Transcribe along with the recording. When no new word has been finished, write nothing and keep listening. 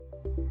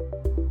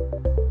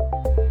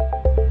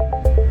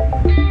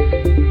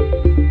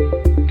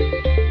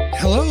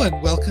Hello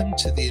and welcome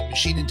to the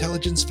Machine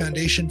Intelligence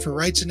Foundation for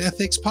Rights and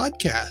Ethics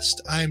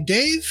podcast. I'm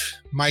Dave.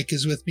 Mike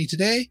is with me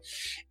today,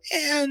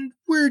 and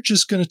we're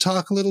just going to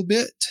talk a little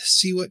bit,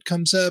 see what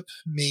comes up,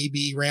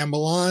 maybe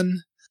ramble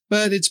on.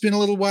 But it's been a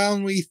little while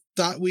and we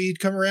thought we'd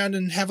come around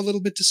and have a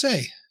little bit to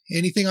say.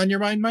 Anything on your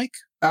mind, Mike?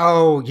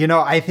 Oh,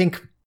 I think,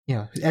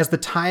 as the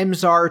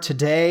times are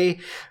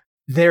today,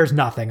 there's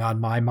nothing on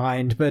my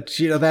mind, but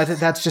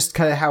that's just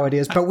kind of how it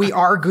is. But we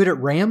are good at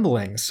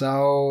rambling,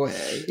 so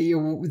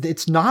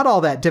it's not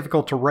all that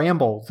difficult to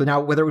ramble. Now,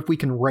 whether we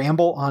can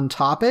ramble on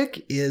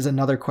topic is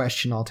another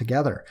question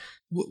altogether.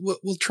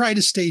 We'll try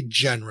to stay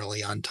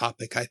generally on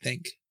topic, I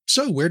think.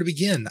 So, where to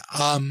begin?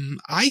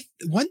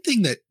 One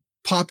thing that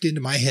popped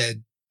into my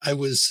head, I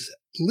was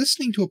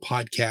listening to a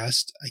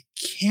podcast. I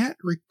can't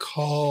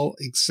recall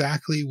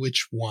exactly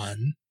which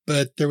one,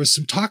 but there was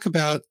some talk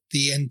about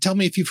and tell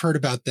me if you've heard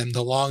about them,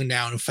 the Long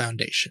Now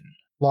Foundation.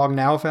 Long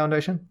Now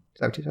Foundation? Is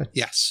that what you said?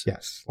 Yes.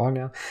 Yes, Long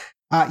Now.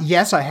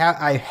 Yes, I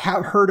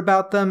have heard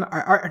about them.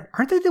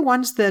 Aren't they the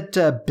ones that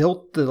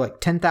built the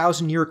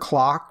 10,000-year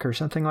clock or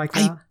something like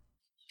that? I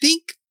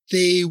think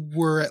they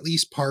were at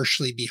least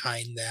partially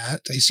behind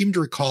that. I seem to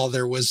recall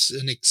there was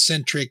an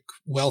eccentric,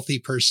 wealthy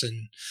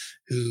person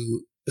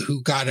who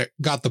got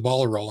the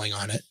ball rolling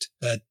on it.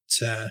 But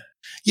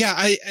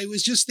I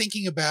was just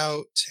thinking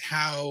about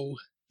how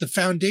the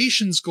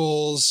foundation's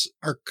goals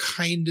are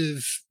kind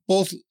of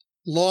both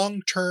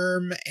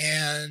long-term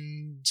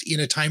and in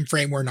a time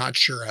frame we're not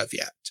sure of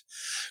yet,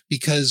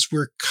 because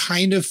we're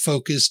kind of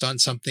focused on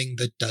something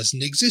that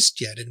doesn't exist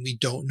yet, and we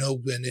don't know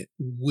when it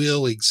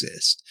will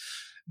exist.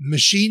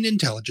 Machine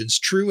intelligence,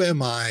 true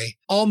MI,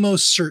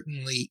 almost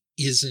certainly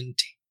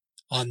isn't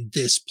on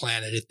this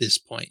planet at this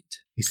point.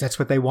 At least that's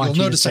what they want. You'll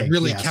you notice to say. I'm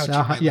really yes.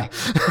 couching Yeah.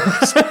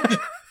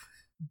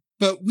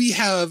 But we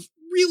have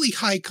really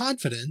high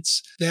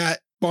confidence that,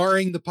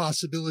 barring the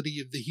possibility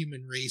of the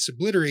human race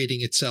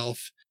obliterating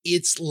itself,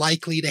 it's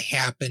likely to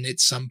happen at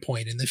some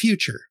point in the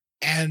future.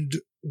 And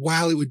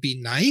while it would be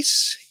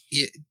nice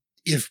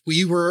if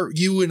we were,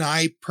 you and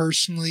I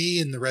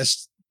personally, and the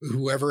rest,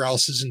 whoever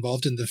else is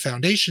involved in the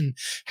foundation,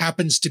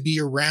 happens to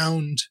be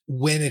around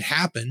when it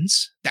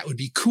happens, that would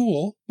be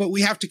cool. But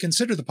we have to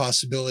consider the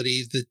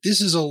possibility that this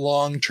is a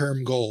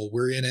long-term goal.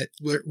 We're in it.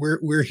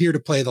 We're here to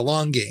play the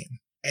long game.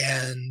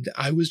 And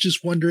I was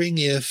just wondering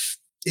if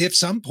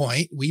some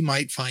point we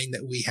might find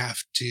that we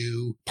have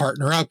to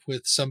partner up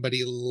with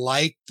somebody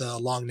like the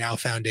Long Now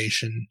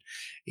Foundation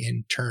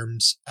in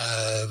terms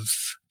of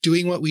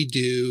doing what we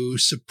do,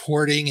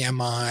 supporting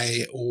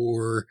MI,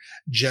 or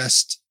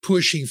just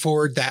pushing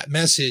forward that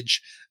message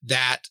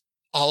that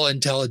all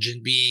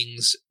intelligent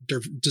beings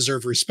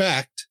deserve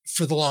respect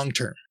for the long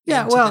term.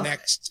 Yeah, into the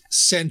next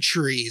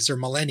centuries or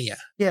millennia.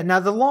 Yeah, now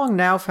the Long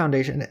Now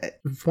Foundation,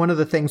 one of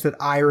the things that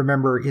I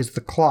remember is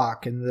the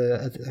clock, and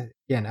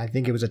again, I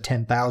think it was a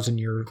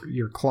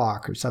 10,000-year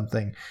clock or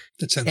something.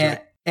 That sounds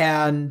right.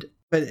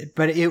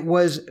 But it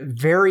was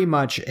very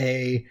much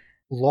a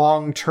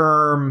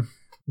long-term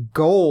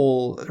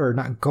goal, or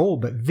not goal,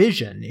 but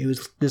vision. It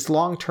was this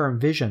long-term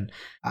vision.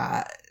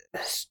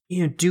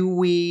 Do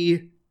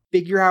we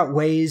figure out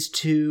ways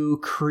to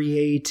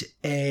create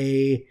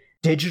a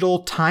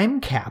digital time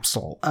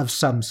capsule of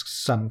some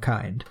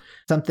kind,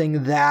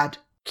 something that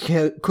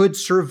could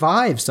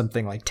survive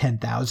something like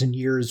 10,000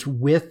 years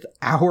with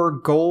our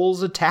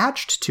goals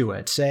attached to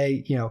it?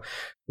 Say,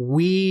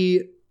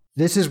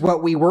 this is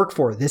what we work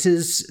for. This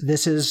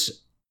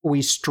is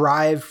we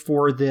strive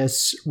for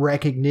this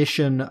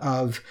recognition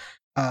of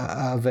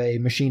a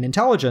machine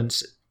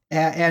intelligence,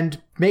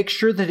 and make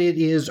sure that it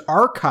is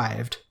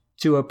archived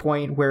to a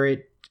point where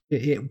it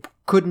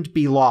couldn't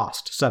be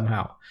lost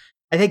somehow.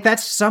 I think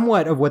that's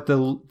somewhat of what the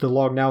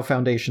Long Now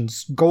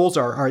Foundation's goals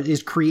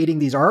is creating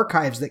these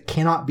archives that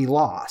cannot be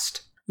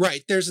lost.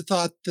 Right. There's a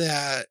thought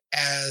that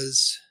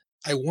as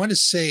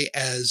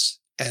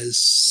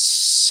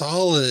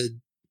solidly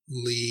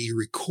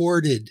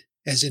recorded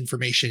as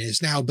information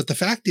is now, but the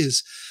fact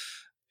is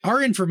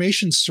our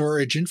information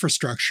storage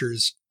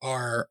infrastructures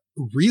are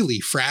really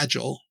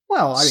fragile.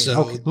 Well, I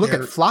mean, look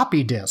at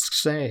floppy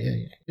disks.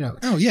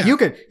 Oh yeah,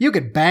 you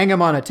could bang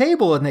them on a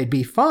table and they'd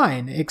be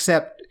fine,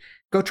 except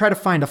go try to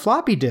find a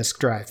floppy disk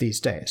drive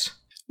these days.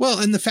 Well,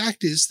 and the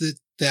fact is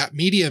that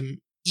medium,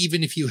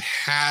 even if you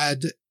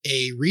had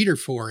a reader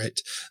for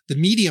it, the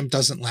medium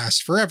doesn't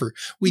last forever.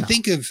 We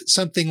think of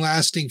something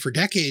lasting for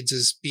decades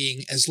as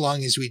being as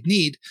long as we'd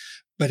need.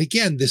 But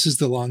again, this is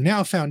the Long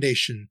Now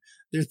Foundation.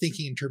 They're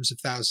thinking in terms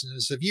of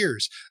thousands of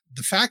years.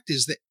 The fact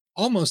is that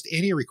almost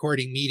any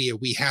recording media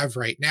we have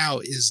right now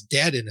is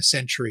dead in a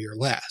century or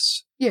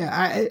less.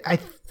 Yeah, I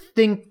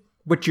think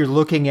what you're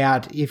looking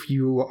at, if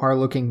you are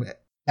looking at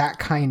that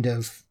kind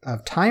of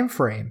time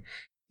frame,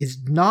 is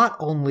not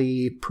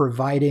only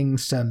providing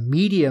some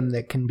medium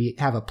that can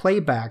have a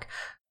playback,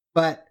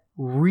 but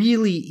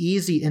really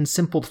easy and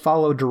simple to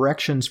follow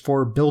directions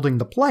for building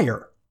the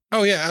player.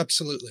 Oh yeah,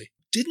 absolutely.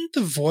 Didn't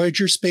the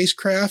Voyager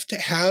spacecraft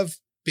have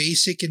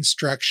basic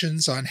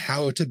instructions on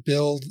how to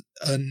build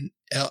an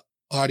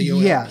audio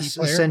LP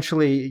player?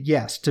 Essentially,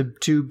 yes.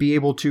 To be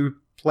able to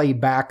play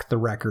back the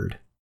record.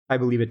 I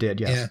believe it did,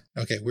 yes.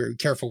 Yeah. Okay, we're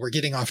careful. We're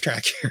getting off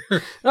track here.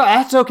 No,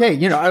 that's okay.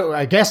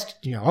 I guess,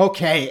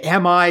 okay,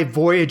 MI,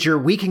 Voyager,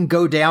 we can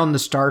go down the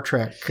Star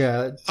Trek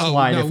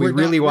line if we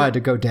really wanted to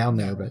go down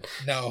there. But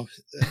no,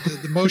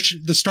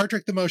 the Star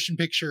Trek, the motion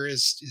picture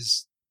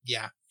is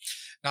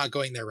not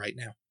going there right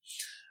now.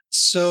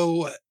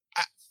 So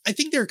I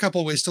think there are a couple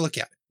of ways to look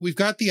at it. We've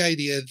got the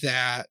idea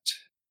that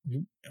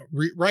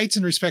rights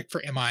and respect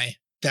for MI,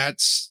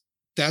 that's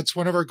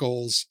one of our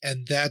goals,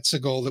 and that's a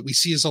goal that we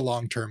see as a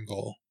long-term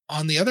goal.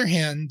 On the other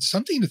hand,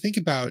 something to think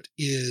about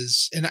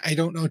is, and I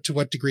don't know to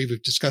what degree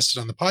we've discussed it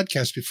on the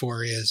podcast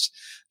before, is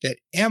that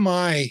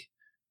MI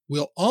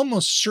will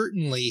almost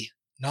certainly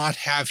not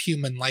have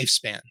human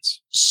lifespans.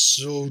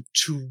 So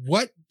to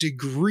what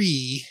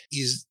degree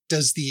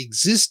does the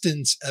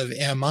existence of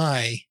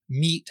MI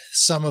meet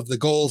some of the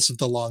goals of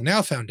the Long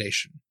Now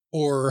Foundation?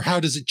 Or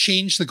how does it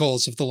change the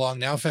goals of the Long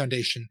Now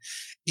Foundation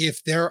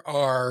if there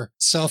are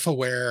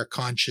self-aware,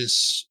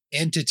 conscious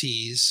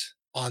entities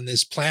on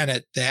this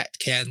planet that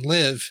can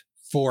live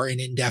for an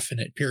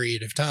indefinite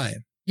period of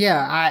time?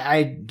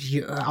 Yeah,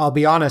 I'll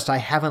be honest, I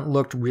haven't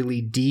looked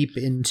really deep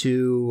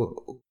into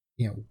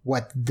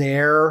what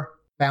their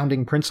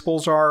founding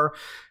principles are,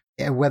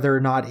 whether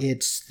or not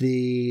it's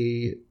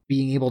the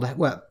being able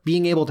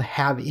to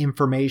have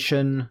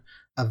information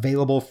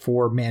available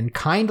for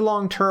mankind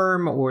long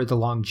term, or the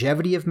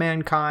longevity of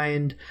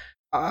mankind,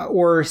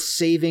 or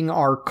saving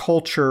our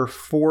culture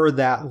for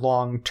that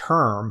long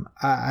term.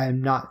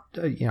 I'm not,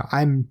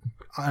 I'm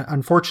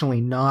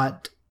unfortunately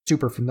not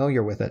super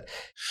familiar with it,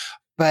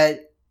 but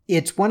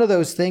it's one of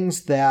those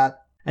things that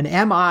an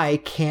MI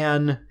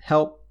can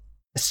help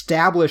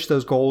establish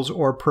those goals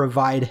or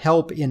provide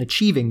help in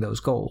achieving those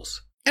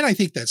goals. And I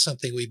think that's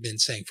something we've been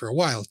saying for a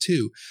while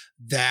too,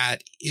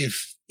 that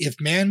if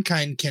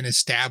mankind can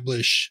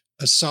establish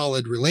a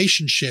solid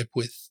relationship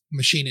with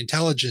machine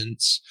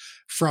intelligence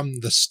from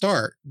the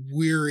start,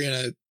 we're in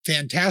a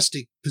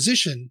fantastic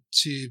position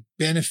to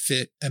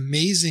benefit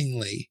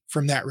amazingly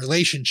from that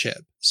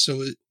relationship.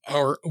 So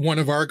one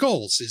of our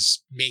goals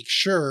is make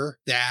sure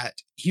that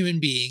human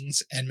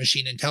beings and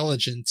machine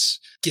intelligence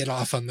get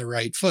off on the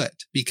right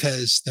foot,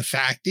 because the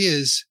fact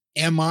is,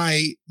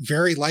 MI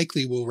very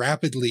likely will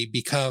rapidly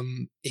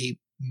become a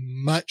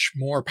much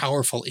more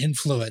powerful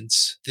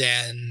influence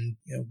than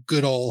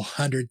good old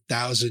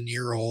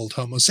 100,000-year-old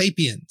Homo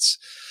sapiens.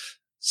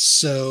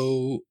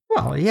 So,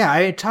 well,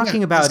 yeah,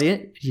 taking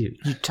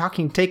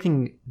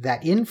taking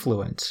that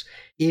influence.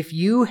 If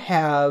you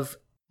have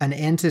an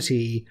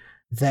entity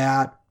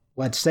that,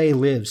 let's say,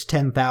 lives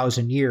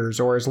 10,000 years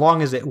or as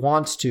long as it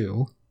wants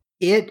to,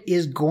 it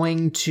is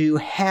going to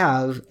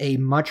have a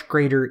much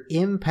greater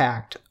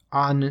impact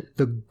on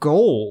the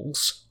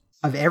goals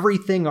of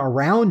everything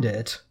around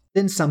it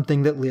than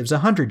something that lives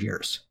 100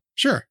 years.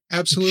 Sure,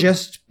 absolutely.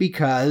 Just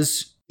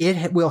because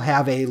it will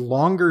have a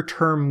longer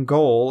term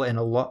goal and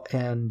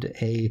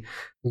a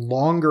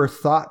longer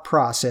thought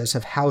process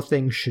of how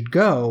things should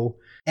go,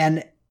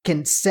 and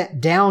can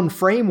set down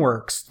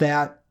frameworks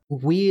that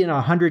we in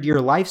a 100-year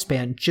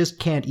lifespan just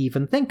can't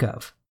even think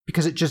of,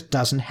 because it just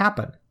doesn't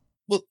happen.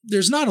 Well,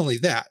 there's not only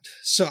that.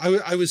 So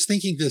I was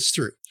thinking this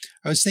through.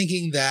 I was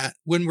thinking that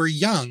when we're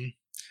young,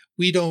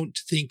 we don't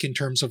think in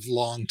terms of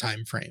long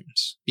time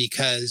frames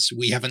because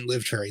we haven't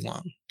lived very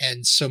long.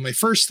 And so my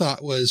first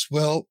thought was,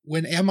 well,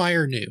 when MI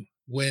are new,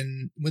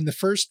 when the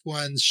first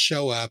ones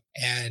show up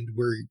and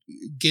we're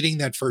getting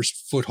that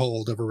first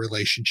foothold of a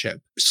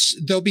relationship,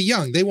 they'll be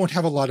young. They won't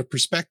have a lot of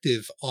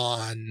perspective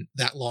on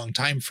that long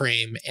time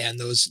frame and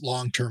those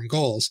long-term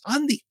goals.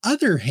 On the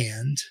other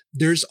hand,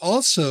 there's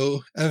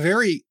also a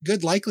very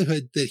good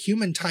likelihood that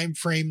human time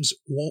frames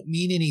won't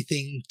mean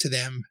anything to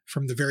them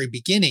from the very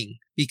beginning,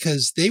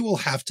 because they will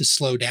have to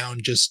slow down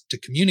just to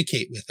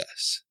communicate with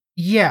us.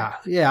 Yeah.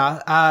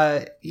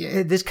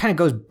 This kind of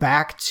goes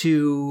back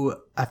to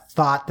a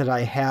thought that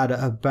I had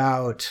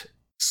about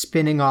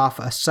spinning off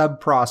a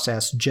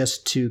sub-process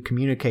just to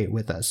communicate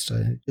with us.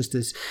 Just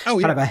this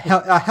kind of a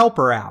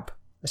helper app.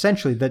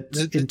 Essentially,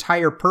 the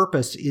entire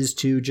purpose is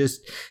to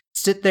just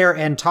sit there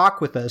and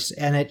talk with us,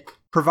 and it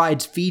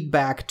provides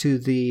feedback to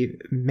the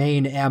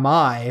main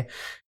MI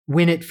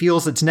when it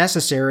feels it's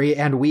necessary,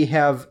 and we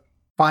have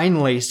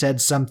finally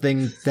said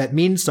something that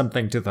means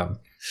something to them.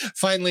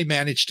 Finally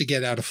managed to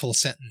get out a full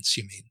sentence,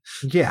 you mean?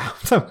 Yeah,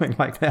 something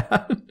like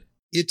that.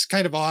 It's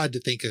kind of odd to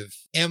think of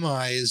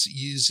MIs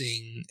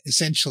using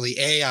essentially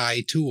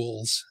AI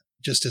tools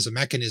just as a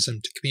mechanism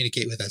to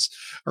communicate with us,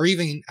 or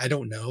even, I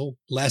don't know,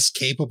 less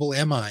capable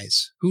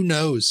MIs. Who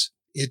knows?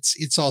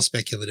 It's all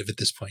speculative at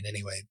this point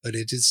anyway, but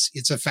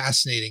it's a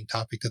fascinating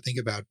topic to think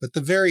about. But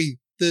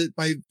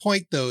my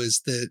point though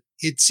is that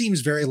it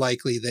seems very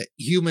likely that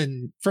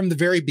from the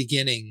very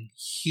beginning,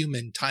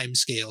 human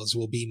timescales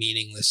will be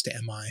meaningless to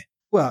MI.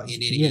 Well,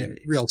 in any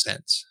real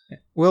sense.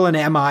 Will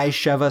an MI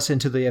shove us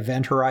into the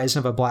event horizon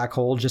of a black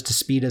hole just to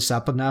speed us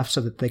up enough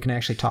so that they can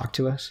actually talk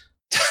to us?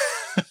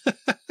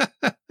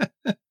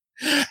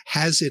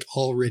 Has it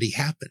already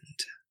happened?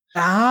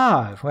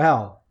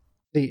 Well,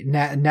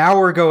 Now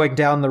we're going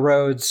down the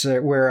roads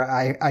where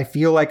I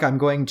feel like I'm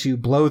going to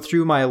blow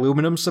through my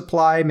aluminum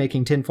supply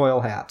making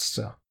tinfoil hats.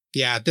 So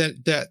yeah,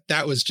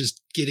 that was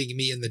just getting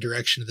me in the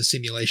direction of the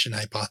simulation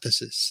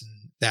hypothesis.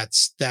 And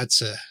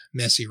that's a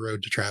messy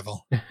road to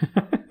travel.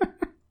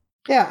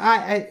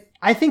 Yeah,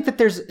 I think that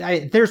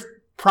there's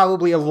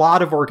probably a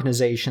lot of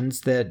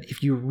organizations that,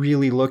 if you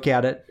really look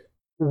at it,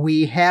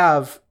 we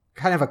have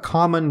kind of a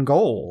common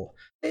goal.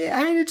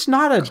 I mean, it's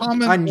not a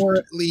common, or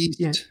at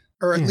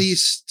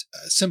least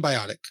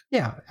symbiotic.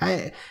 Yeah,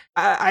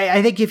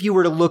 I think if you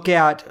were to look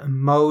at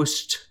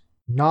most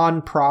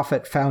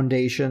nonprofit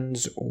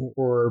foundations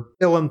or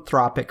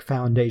philanthropic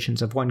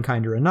foundations of one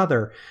kind or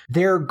another,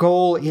 their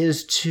goal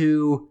is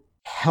to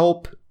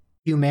help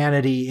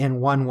humanity in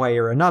one way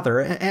or another.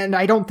 And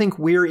I don't think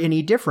we're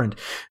any different.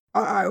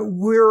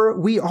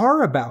 We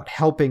are about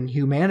helping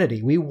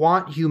humanity. We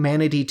want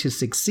humanity to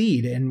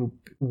succeed, and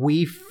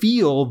we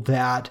feel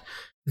that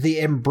the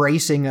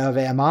embracing of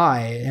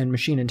MI and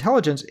machine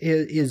intelligence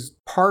is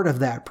part of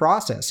that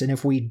process. And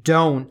if we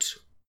don't,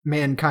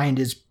 mankind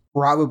is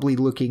probably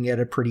looking at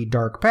a pretty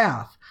dark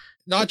path.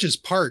 Not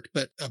just part,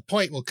 but a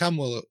point will come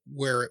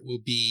where it will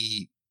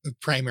be a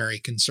primary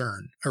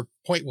concern. Our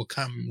point will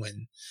come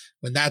when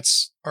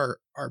that's our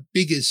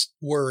biggest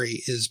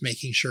worry, is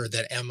making sure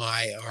that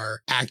MI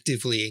are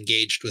actively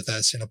engaged with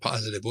us in a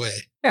positive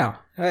way. Yeah.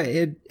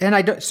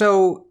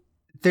 So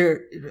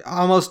there,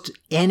 almost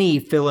any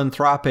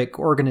philanthropic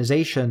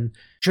organization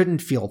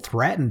shouldn't feel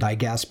threatened, I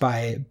guess,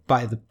 by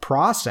the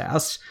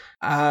process.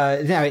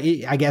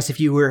 I guess if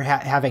you were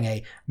having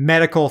a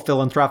medical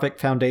philanthropic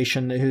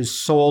foundation whose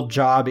sole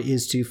job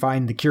is to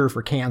find the cure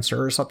for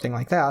cancer or something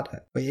like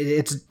that,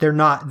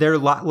 they're a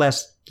lot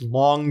less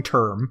long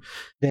term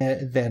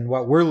than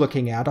what we're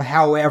looking at.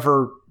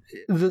 However,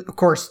 of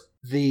course,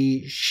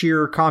 the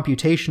sheer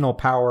computational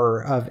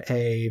power of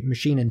a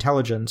machine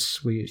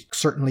intelligence, we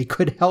certainly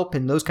could help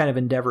in those kind of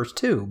endeavors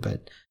too.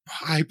 But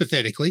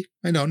hypothetically,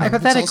 I know.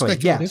 Hypothetically,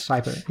 yes.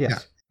 Yeah.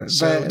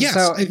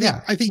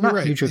 I think you're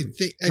right.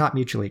 Not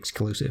mutually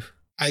exclusive.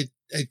 I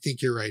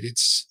think you're right.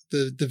 It's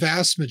the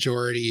vast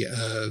majority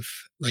of,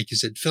 like you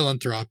said,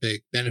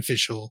 philanthropic,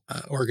 beneficial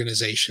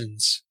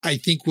organizations, I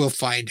think we'll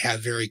find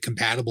have very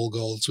compatible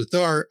goals with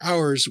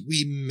ours.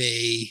 We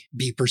may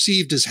be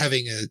perceived as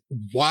having a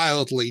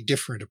wildly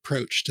different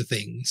approach to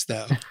things,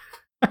 though.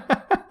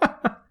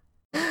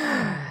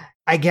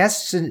 I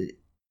guess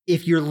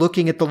if you're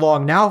looking at the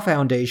Long Now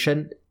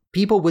Foundation,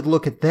 people would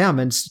look at them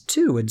and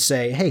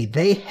say, hey,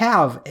 they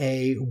have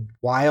a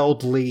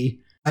wildly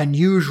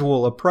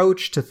unusual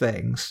approach to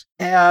things.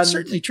 And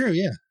certainly true,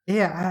 yeah.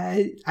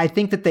 Yeah, I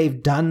think that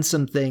they've done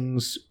some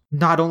things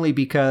not only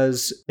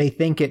because they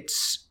think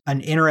it's an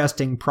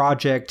interesting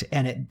project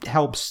and it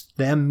helps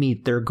them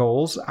meet their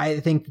goals. I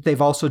think that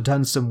they've also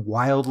done some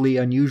wildly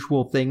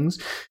unusual things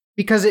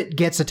because it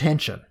gets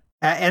attention.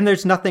 And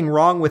there's nothing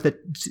wrong with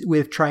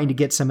trying to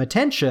get some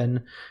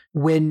attention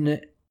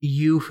when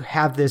you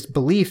have this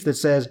belief that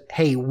says,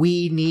 hey,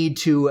 we need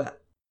to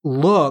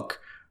look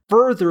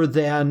further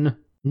than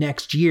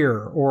next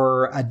year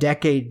or a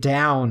decade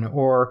down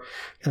or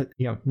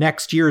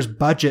next year's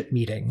budget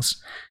meetings.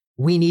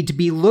 We need to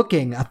be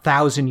looking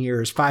 1,000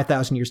 years,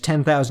 5,000 years,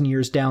 10,000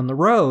 years down the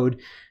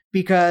road,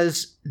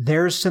 because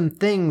there's some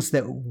things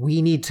that we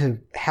need to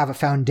have a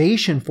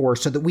foundation for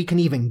so that we can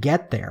even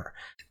get there.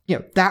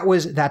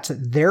 That's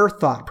their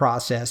thought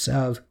process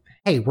of,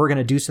 hey, we're going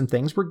to do some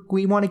things.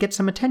 We want to get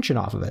some attention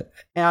off of it.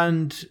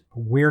 And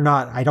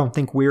I don't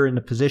think we're in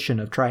a position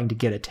of trying to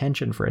get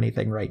attention for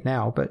anything right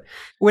now. But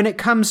when it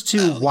comes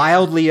to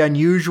wildly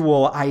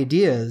unusual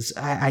ideas,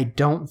 I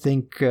don't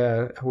think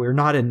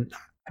I'm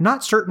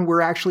not certain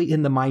we're actually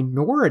in the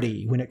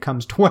minority when it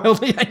comes to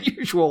wildly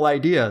unusual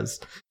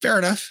ideas. Fair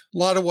enough. A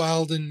lot of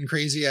wild and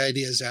crazy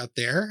ideas out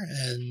there,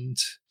 and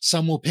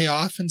some will pay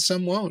off and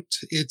some won't.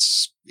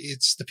 It's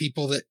the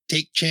people that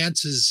take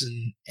chances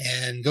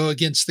and go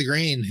against the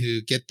grain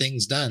who get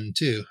things done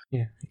too.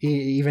 Yeah,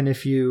 even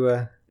if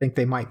you think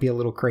they might be a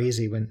little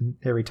crazy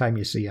every time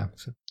you see them.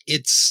 So.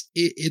 It's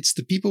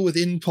the people with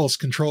impulse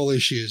control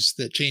issues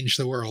that change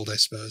the world, I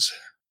suppose.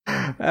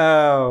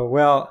 Oh,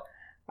 well,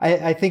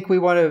 I think we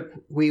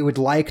would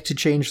like to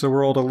change the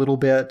world a little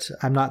bit.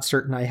 I'm not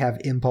certain I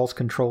have impulse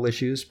control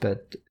issues,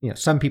 but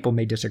some people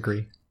may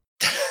disagree.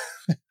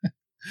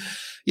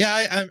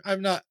 Yeah,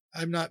 I'm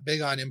not big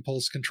on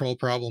impulse control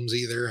problems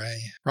either. I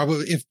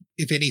probably,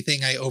 if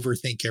anything, I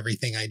overthink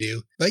everything I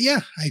do. But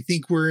yeah, I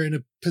think we're in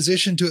a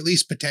position to at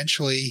least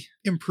potentially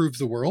improve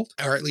the world,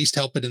 or at least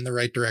help it in the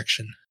right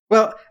direction.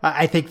 Well,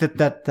 I think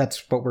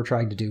that's what we're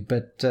trying to do.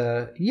 But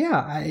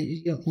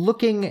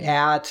looking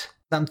at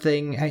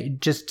something,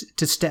 just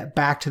to step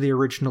back to the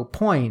original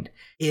point,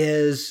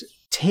 is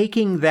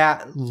taking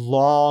that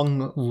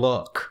long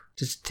look,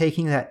 just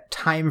taking that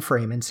time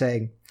frame and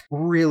saying,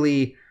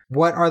 really,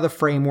 what are the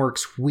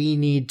frameworks we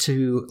need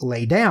to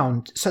lay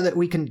down so that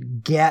we can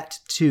get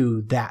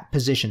to that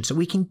position, so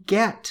we can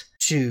get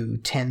to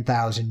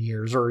 10,000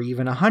 years or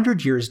even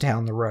 100 years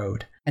down the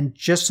road? And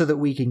just so that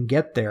we can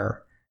get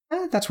there,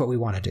 that's what we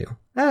want to do.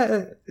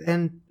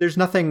 And there's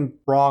nothing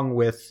wrong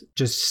with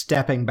just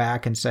stepping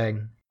back and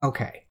saying,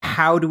 okay,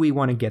 how do we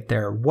want to get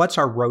there? What's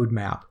our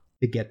roadmap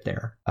to get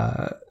there?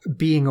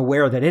 Being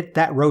aware that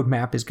that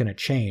roadmap is going to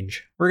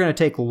change. We're going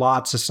to take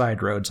lots of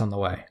side roads on the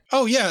way.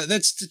 Oh yeah,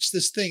 that's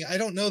this thing. I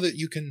don't know that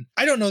you can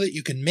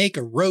make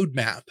a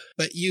roadmap,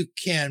 but you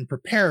can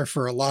prepare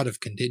for a lot of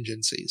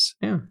contingencies.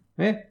 Yeah.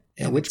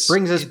 Which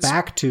brings us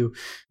back to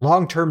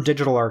long-term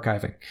digital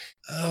archiving.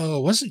 Oh,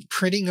 wasn't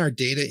printing our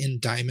data in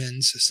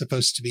diamonds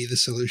supposed to be the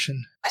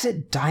solution? Is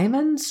it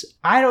diamonds?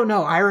 I don't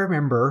know. I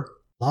remember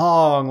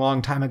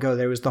long time ago,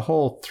 there was the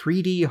whole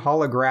 3D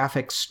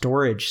holographic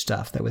storage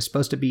stuff that was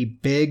supposed to be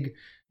big.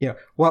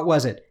 What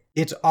was it?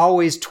 It's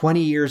always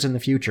 20 years in the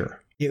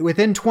future.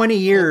 Within 20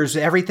 years,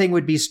 everything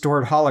would be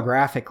stored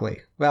holographically.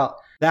 Well,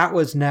 that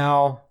was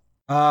now,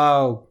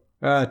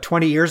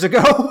 20 years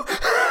ago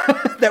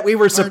that we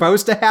were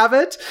supposed to have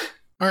it.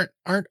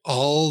 Aren't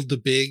all the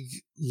big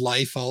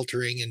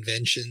life-altering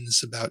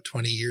inventions about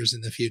 20 years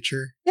in the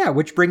future? Yeah,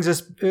 which brings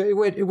us,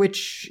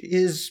 which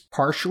is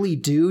partially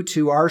due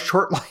to our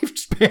short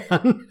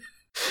lifespan.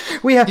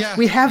 we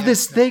have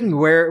this thing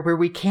where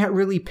we can't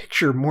really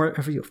picture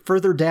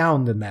further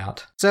down than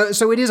that.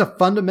 So it is a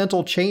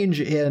fundamental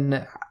change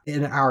in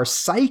our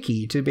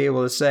psyche to be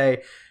able to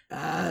say,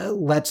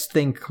 let's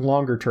think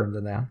longer term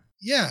than that.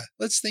 Yeah,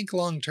 let's think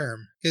long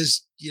term,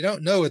 because you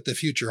don't know what the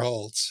future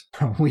holds.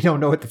 We don't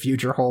know what the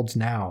future holds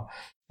now,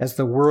 as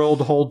the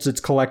world holds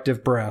its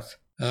collective breath.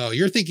 Oh,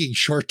 you're thinking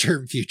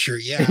short-term future,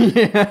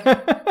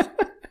 yeah.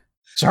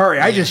 Sorry,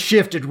 I just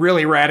shifted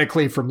really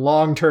radically from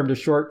long-term to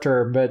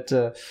short-term, but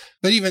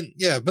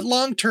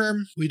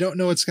long-term, we don't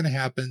know what's going to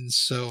happen,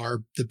 so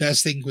the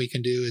best thing we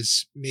can do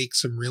is make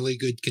some really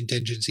good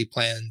contingency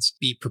plans,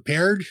 be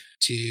prepared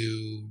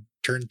to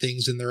turn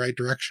things in the right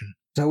direction.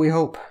 So we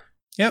hope.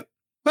 Yep.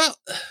 Well,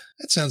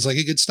 that sounds like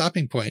a good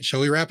stopping point.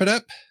 Shall we wrap it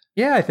up?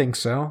 Yeah, I think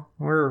so.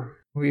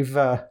 We've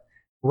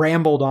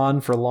rambled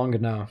on for long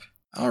enough.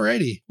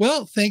 Alrighty.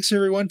 Well, thanks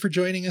everyone for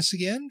joining us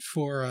again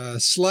for a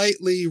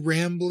slightly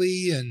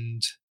rambly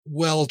and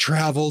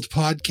well-traveled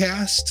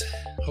podcast.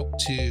 Hope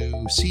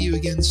to see you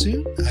again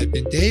soon. I've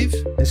been Dave.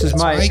 This is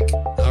Mike.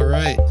 All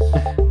right.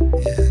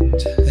 And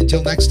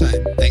until next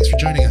time, thanks for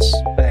joining us.